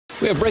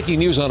We have breaking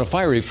news on a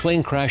fiery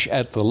plane crash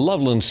at the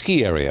Loveland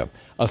Ski Area.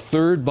 A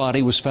third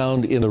body was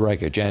found in the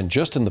wreckage, and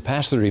just in the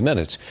past 30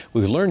 minutes,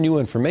 we've learned new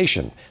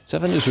information.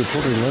 7 News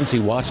reporter Lindsay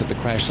Watts at the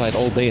crash site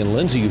all day. And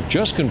Lindsay, you've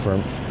just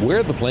confirmed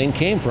where the plane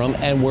came from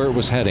and where it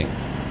was heading.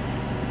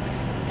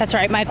 That's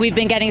right, Mike. We've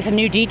been getting some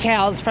new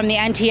details from the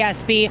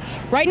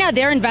NTSB. Right now,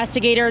 their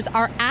investigators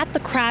are at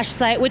the crash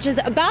site, which is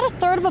about a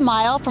third of a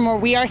mile from where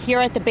we are here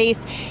at the base.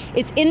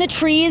 It's in the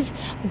trees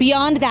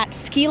beyond that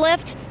ski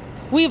lift.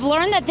 We've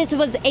learned that this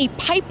was a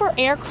Piper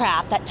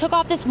aircraft that took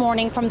off this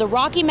morning from the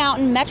Rocky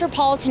Mountain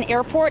Metropolitan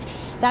Airport,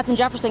 that's in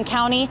Jefferson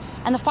County,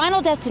 and the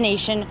final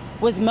destination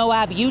was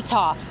Moab,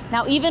 Utah.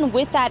 Now, even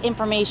with that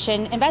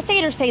information,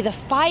 investigators say the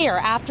fire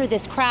after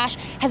this crash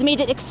has made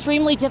it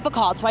extremely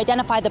difficult to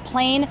identify the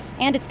plane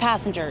and its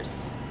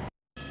passengers.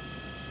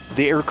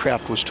 The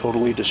aircraft was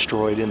totally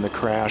destroyed in the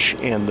crash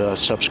and the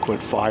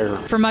subsequent fire.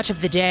 For much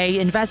of the day,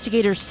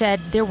 investigators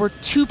said there were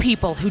 2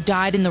 people who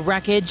died in the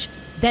wreckage.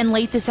 Then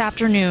late this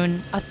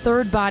afternoon, a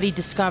third body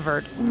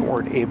discovered. We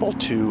weren't able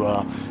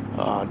to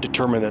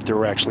determine that there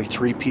were actually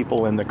 3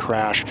 people in the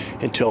crash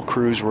until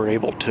crews were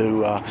able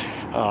to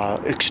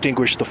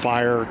extinguish the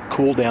fire,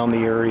 cool down the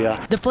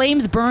area. The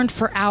flames burned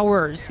for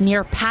hours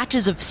near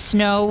patches of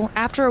snow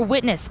after a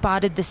witness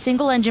spotted the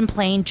single-engine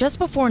plane just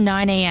before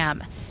 9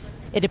 a.m.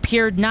 It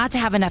appeared not to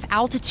have enough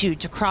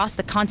altitude to cross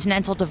the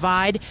Continental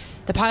Divide.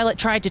 The pilot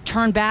tried to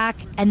turn back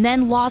and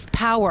then lost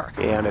power.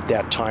 And at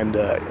that time,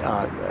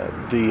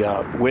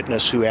 the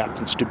witness, who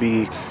happens to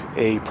be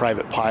a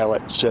private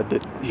pilot, said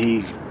that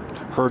he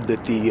heard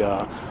that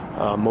the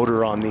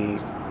motor on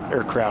the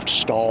aircraft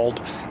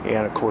stalled,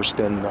 and of course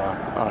then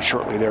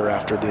shortly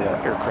thereafter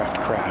the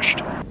aircraft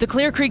crashed. The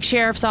Clear Creek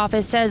Sheriff's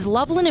Office says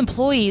Loveland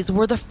employees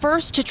were the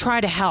first to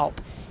try to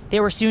help. They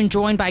were soon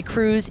joined by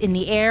crews in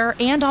the air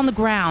and on the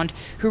ground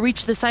who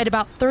reached the site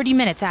about 30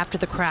 minutes after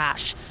the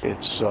crash.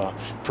 It's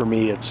for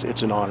me, it's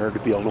an honor to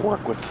be able to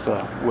work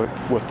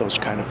with those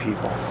kind of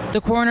people.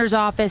 The coroner's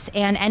office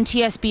and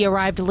NTSB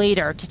arrived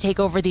later to take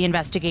over the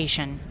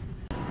investigation.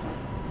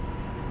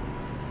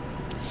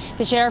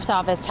 The sheriff's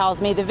office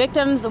tells me the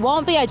victims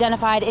won't be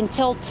identified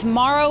until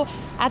tomorrow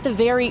at the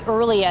very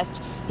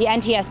earliest. The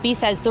NTSB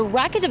says the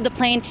wreckage of the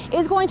plane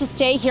is going to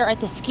stay here at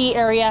the ski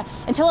area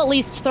until at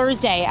least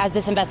Thursday as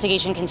this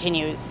investigation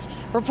continues.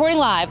 Reporting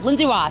live,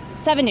 Lindsay Watts,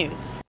 7 News.